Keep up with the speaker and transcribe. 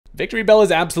Victreebel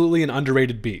is absolutely an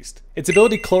underrated beast. Its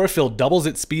ability Chlorophyll doubles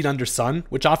its speed under sun,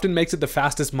 which often makes it the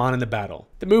fastest mon in the battle.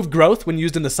 The move Growth, when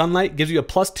used in the sunlight, gives you a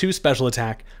 +2 special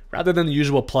attack, rather than the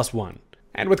usual +1.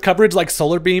 And with coverage like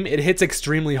Solar Beam, it hits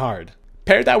extremely hard.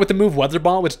 Pair that with the move Weather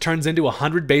Ball, which turns into a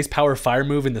 100 base power fire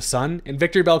move in the sun, and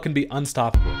Victreebel can be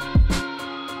unstoppable.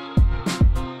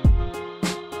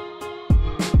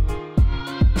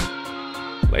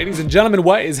 Ladies and gentlemen,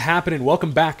 what is happening?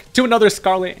 Welcome back to another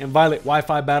Scarlet and Violet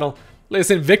Wi-Fi battle.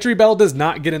 Listen, Victreebel does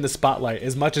not get in the spotlight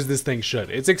as much as this thing should.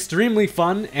 It's extremely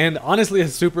fun and honestly a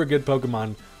super good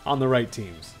Pokemon on the right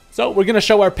teams. So we're going to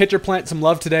show our pitcher plant some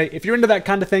love today. If you're into that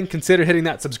kind of thing, consider hitting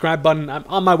that subscribe button. I'm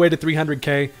on my way to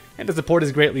 300k and the support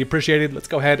is greatly appreciated. Let's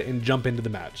go ahead and jump into the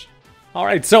match.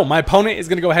 Alright, so my opponent is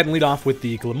going to go ahead and lead off with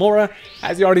the Glimmora.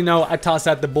 As you already know, I toss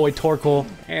out the boy Torkoal,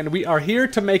 and we are here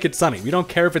to make it sunny. We don't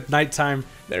care if it's nighttime.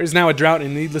 There is now a drought,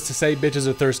 and needless to say, bitches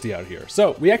are thirsty out here.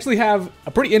 So, we actually have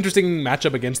a pretty interesting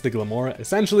matchup against the Glimmora.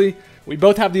 Essentially, we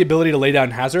both have the ability to lay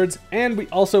down hazards, and we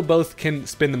also both can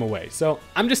spin them away. So,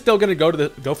 I'm just still going to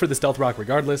go for the Stealth Rock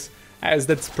regardless, as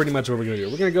that's pretty much what we're going to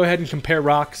do. We're going to go ahead and compare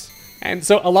rocks. And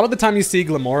so a lot of the time you see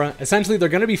Glimmora, essentially they're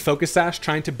going to be Focus Sash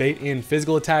trying to bait in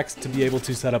physical attacks to be able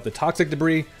to set up the Toxic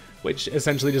Debris, which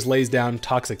essentially just lays down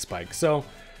Toxic Spike. So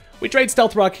we trade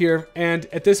Stealth Rock here, and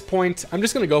at this point, I'm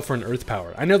just going to go for an Earth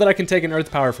Power. I know that I can take an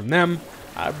Earth Power from them,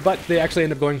 but they actually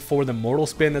end up going for the Mortal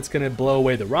Spin that's going to blow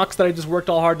away the rocks that I just worked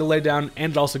all hard to lay down,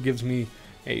 and it also gives me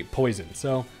a Poison.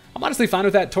 So I'm honestly fine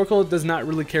with that. Torkoal does not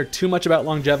really care too much about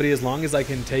longevity as long as I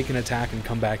can take an attack and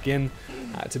come back in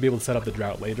to be able to set up the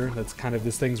drought later. That's kind of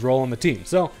this thing's role on the team.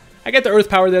 So I get the Earth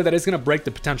Power there that is going to break the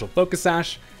potential Focus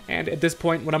Sash, and at this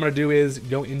point what I'm going to do is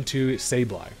go into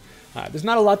Sableye. There's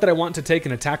not a lot that I want to take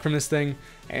an attack from this thing,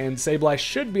 and Sableye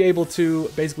should be able to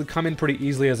basically come in pretty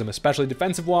easily as an especially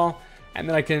defensive wall, and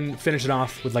then I can finish it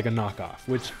off with like a knockoff,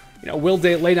 which will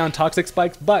lay down Toxic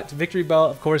Spikes, but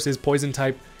Victreebel of course is Poison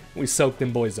type. We soak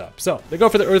them boys up. So they go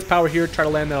for the Earth Power here, try to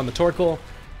land that on the Torkoal,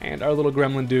 and our little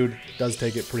gremlin dude does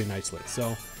take it pretty nicely.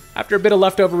 So after a bit of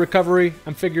leftover recovery,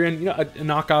 I'm figuring a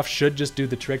knockoff should just do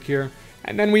the trick here.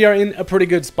 And then we are in a pretty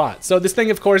good spot. So this thing,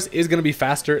 of course, is going to be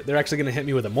faster. They're actually going to hit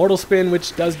me with a Mortal Spin,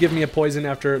 which does give me a Poison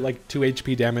after like 2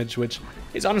 HP damage, which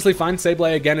is honestly fine.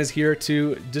 Sableye again is here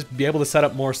to just be able to set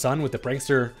up more sun with the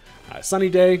Prankster Sunny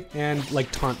Day and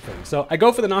like taunt thing. So I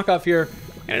go for the knockoff here,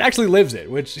 and it actually lives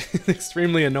it, which is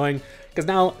extremely annoying because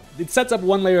now it sets up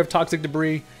one layer of Toxic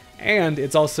Debris, and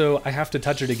it's also, I have to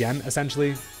touch it again,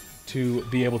 essentially, to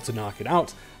be able to knock it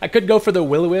out. I could go for the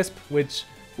Will-O-Wisp, which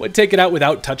would take it out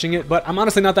without touching it, but I'm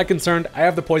honestly not that concerned. I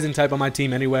have the Poison type on my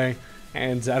team anyway,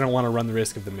 and I don't want to run the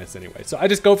risk of the miss anyway. So I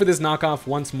just go for this knockoff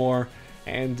once more,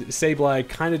 and Sableye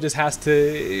kind of just has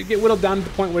to get whittled down to the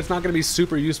point where it's not going to be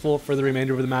super useful for the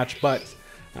remainder of the match, but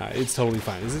it's totally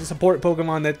fine. This is a support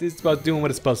Pokemon that is about doing what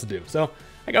it's supposed to do. So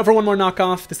I go for one more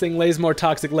knockoff. This thing lays more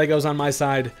Toxic Legos on my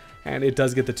side, and it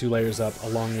does get the 2 layers up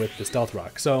along with the Stealth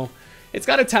Rock. So it's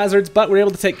got its hazards, but we're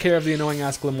able to take care of the annoying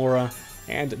ass Glimmora,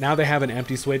 and now they have an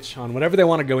empty switch on whatever they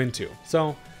want to go into.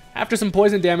 So after some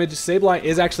poison damage, Sableye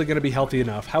is actually going to be healthy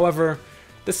enough. However,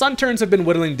 the sun turns have been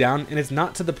whittling down, and it's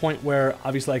not to the point where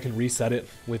obviously I can reset it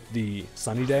with the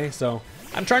sunny day. So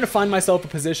I'm trying to find myself a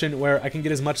position where I can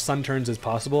get as much sun turns as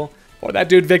possible for that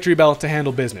dude Victreebel to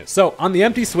handle business. So on the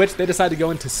empty switch, they decide to go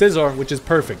into Scizor, which is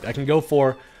perfect. I can go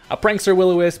for a Prankster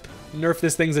Will-O-Wisp, nerf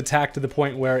this thing's attack to the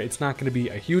point where it's not going to be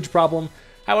a huge problem.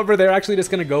 However, they're actually just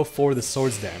going to go for the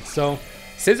Swords Dance. So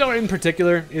Scizor in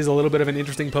particular is a little bit of an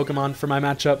interesting Pokemon for my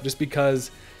matchup, just because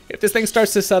if this thing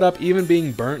starts to set up, even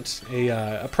being burnt,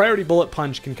 a priority Bullet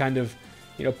Punch can kind of,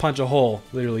 punch a hole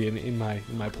literally in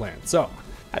my plan. So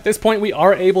at this point, we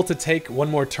are able to take one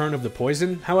more turn of the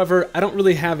poison. However, I don't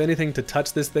really have anything to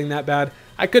touch this thing that bad.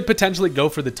 I could potentially go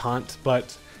for the taunt,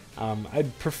 but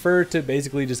I'd prefer to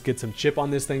basically just get some chip on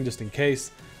this thing just in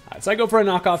case. So I go for a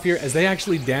knockoff here as they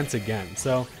actually dance again.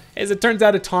 So as it turns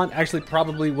out, a taunt actually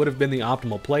probably would have been the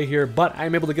optimal play here, but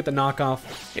I'm able to get the knockoff.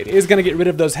 It is going to get rid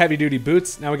of those heavy-duty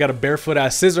boots. Now we got a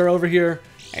barefoot-ass Scizor over here,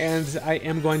 and I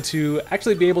am going to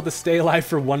actually be able to stay alive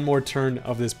for one more turn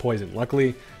of this poison.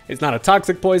 Luckily, it's not a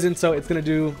toxic poison, so it's going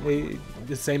to do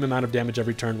the same amount of damage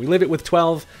every turn. We live it with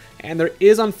 12, and there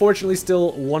is unfortunately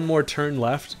still one more turn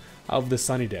left of the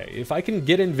sunny day. If I can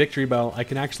get in Victreebel, I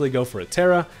can actually go for a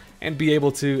Terra and be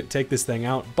able to take this thing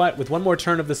out, but with one more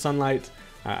turn of the sunlight,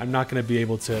 I'm not going to be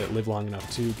able to live long enough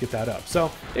to get that up.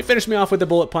 So they finished me off with the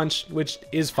Bullet Punch, which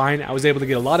is fine. I was able to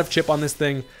get a lot of chip on this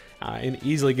thing and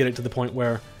easily get it to the point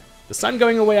where the sun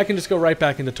going away, I can just go right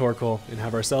back into Torkoal and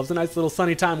have ourselves a nice little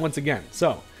sunny time once again.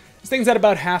 So this thing's at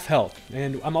about half health,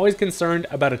 and I'm always concerned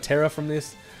about a Terra from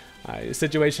this.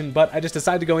 situation, but I just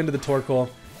decided to go into the Torkoal,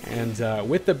 and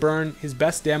with the burn, his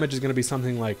best damage is going to be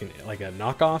something like a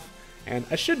knockoff, and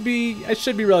I should be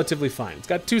relatively fine. It's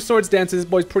got 2 swords dances. This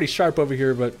boy's pretty sharp over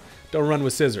here, but don't run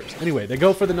with scissors. Anyway, they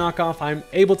go for the knockoff. I'm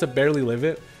able to barely live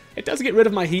it. It does get rid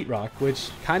of my heat rock, which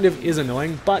kind of is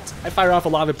annoying, but I fire off a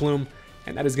lava plume,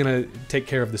 and that is going to take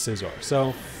care of the scissor.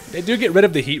 So they do get rid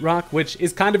of the heat rock, which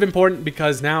is kind of important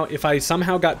because now if I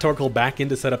somehow got Torkoal back in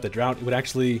to set up the drought, it would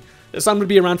actually, the sun would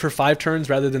be around for 5 turns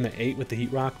rather than the 8 with the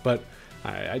heat rock, but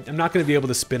I'm not going to be able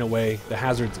to spin away the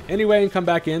hazards anyway and come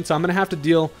back in, so I'm going to have to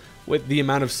deal with the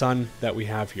amount of sun that we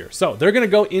have here. So they're going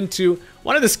to go into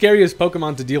one of the scariest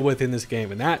Pokemon to deal with in this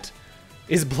game, and that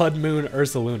is Blood Moon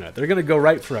Ursaluna. They're going to go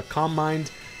right for a Calm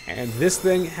Mind, and this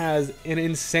thing has an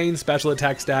insane special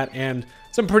attack stat and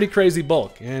some pretty crazy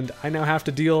bulk, and I now have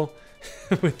to deal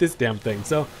with this damn thing.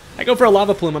 So I go for a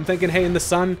Lava Plume. I'm thinking, hey, in the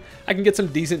sun, I can get some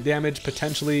decent damage,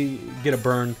 potentially get a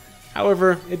burn.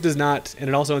 However, it does not, and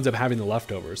it also ends up having the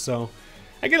leftovers. So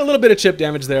I get a little bit of chip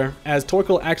damage there, as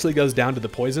Torkoal actually goes down to the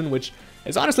poison, which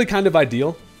is honestly kind of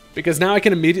ideal, because now I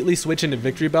can immediately switch into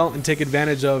Victreebel and take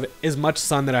advantage of as much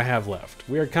sun that I have left.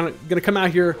 We are kind of going to come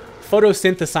out here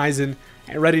photosynthesizing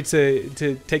and ready to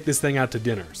take this thing out to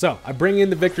dinner. So I bring in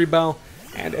the Victreebel,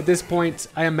 and at this point,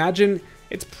 I imagine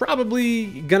it's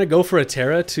probably going to go for a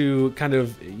Terra to kind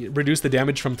of reduce the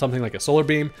damage from something like a Solar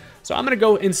Beam. So I'm going to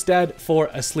go instead for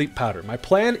a Sleep Powder. My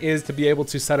plan is to be able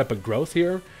to set up a growth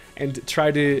here and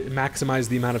try to maximize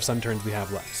the amount of sun turns we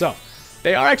have left. So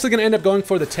they are actually going to end up going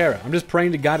for the Terra. I'm just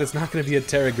praying to God it's not going to be a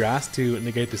Terra Grass to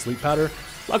negate the Sleep Powder.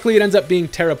 Luckily, it ends up being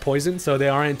Terra Poison, so they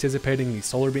are anticipating the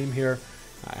Solar Beam here.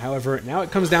 However, now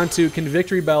it comes down to, can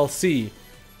Victreebel see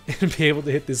and be able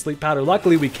to hit this Sleep Powder?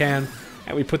 Luckily, we can,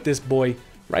 and we put this boy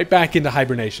right back into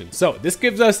hibernation. So this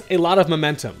gives us a lot of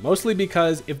momentum, mostly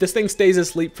because if this thing stays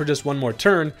asleep for just one more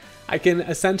turn, I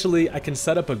can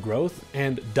set up a growth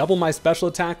and double my special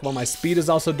attack while my speed is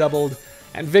also doubled,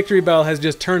 and Victreebel has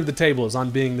just turned the tables on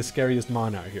being the scariest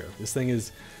mon out here. This thing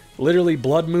is literally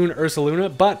Blood Moon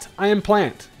Ursaluna, but I am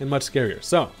Plant and much scarier.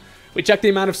 So we check the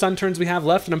amount of sun turns we have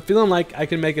left, and I'm feeling like I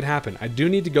can make it happen. I do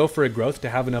need to go for a growth to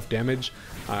have enough damage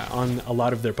on a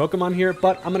lot of their Pokemon here,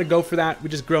 but I'm going to go for that. We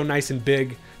just grow nice and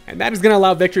big, and that is going to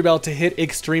allow Victreebel to hit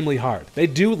extremely hard. They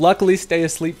do luckily stay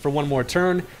asleep for one more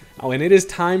turn. Oh, and it is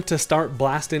time to start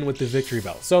blasting with the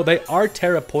Victreebel. So they are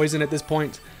Terra Poison at this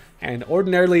point, and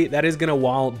ordinarily that is going to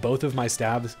wall both of my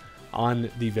stabs on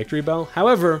the Victreebel.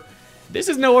 However, this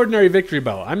is no ordinary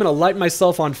Victreebel. I'm going to light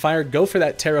myself on fire, go for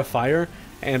that Terra Fire,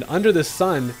 and under the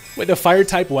sun, with a fire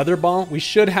type Weather Ball, we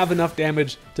should have enough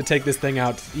damage to take this thing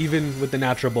out, even with the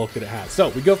natural bulk that it has. So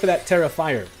we go for that Terra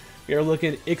Fire. We are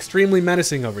looking extremely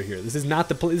menacing over here. This is not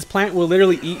this plant will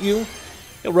literally eat you.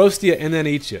 It'll roast you and then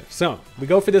eat you. So we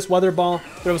go for this Weather Ball,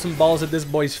 throw some balls at this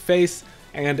boy's face,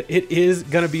 and it is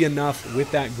going to be enough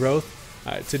with that growth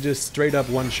to just straight up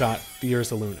one-shot the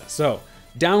Ursaluna. So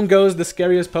down goes the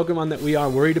scariest Pokemon that we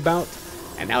are worried about.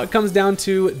 And now it comes down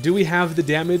to, do we have the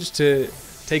damage to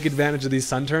take advantage of these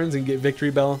sun turns and get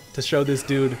Victreebel to show this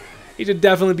dude he should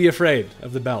definitely be afraid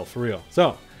of the bell, for real.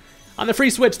 So on the free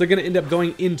switch, they're going to end up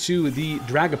going into the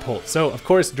Dragapult. So of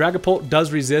course, Dragapult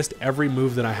does resist every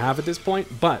move that I have at this point,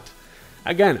 but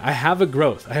again, I have a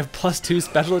growth. I have +2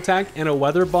 special attack, and a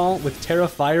Weather Ball with Terra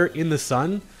Fire in the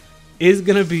sun is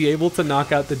going to be able to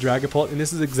knock out the Dragapult, and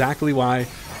this is exactly why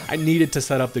I needed to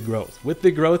set up the growth. With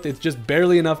the growth, it's just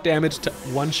barely enough damage to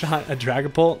one-shot a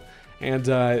Dragapult, and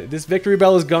this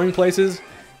Victreebel is going places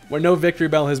where no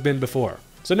Victreebel has been before.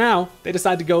 So now, they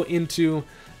decide to go into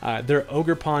their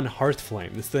Ogerpon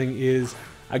Hearthflame. This thing is,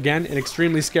 again, an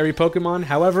extremely scary Pokemon.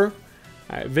 However,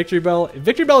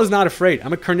 Victreebel is not afraid.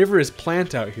 I'm a carnivorous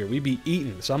plant out here. We be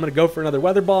eaten. So I'm going to go for another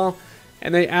Weather Ball,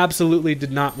 and they absolutely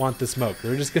did not want the smoke.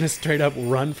 They're just going to straight up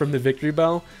run from the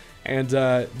Victreebel, and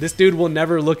this dude will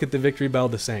never look at the Victreebel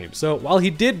the same. So while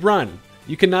he did run,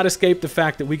 you cannot escape the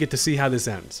fact that we get to see how this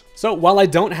ends. So while I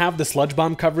don't have the Sludge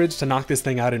Bomb coverage to knock this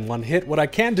thing out in one hit, what I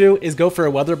can do is go for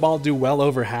a Weather Ball, do well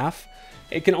over half.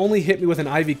 It can only hit me with an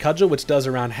Ivy Cudgel, which does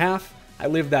around half. I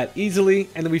live that easily,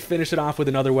 and then we finish it off with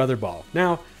another Weather Ball.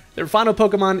 Now, their final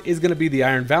Pokemon is going to be the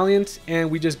Iron Valiant, and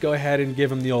we just go ahead and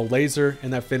give him the old laser,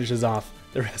 and that finishes off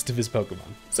the rest of his Pokemon.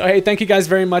 So hey, thank you guys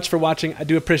very much for watching. I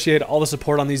do appreciate all the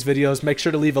support on these videos. Make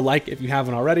sure to leave a like if you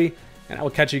haven't already, and I will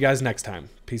catch you guys next time.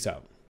 Peace out.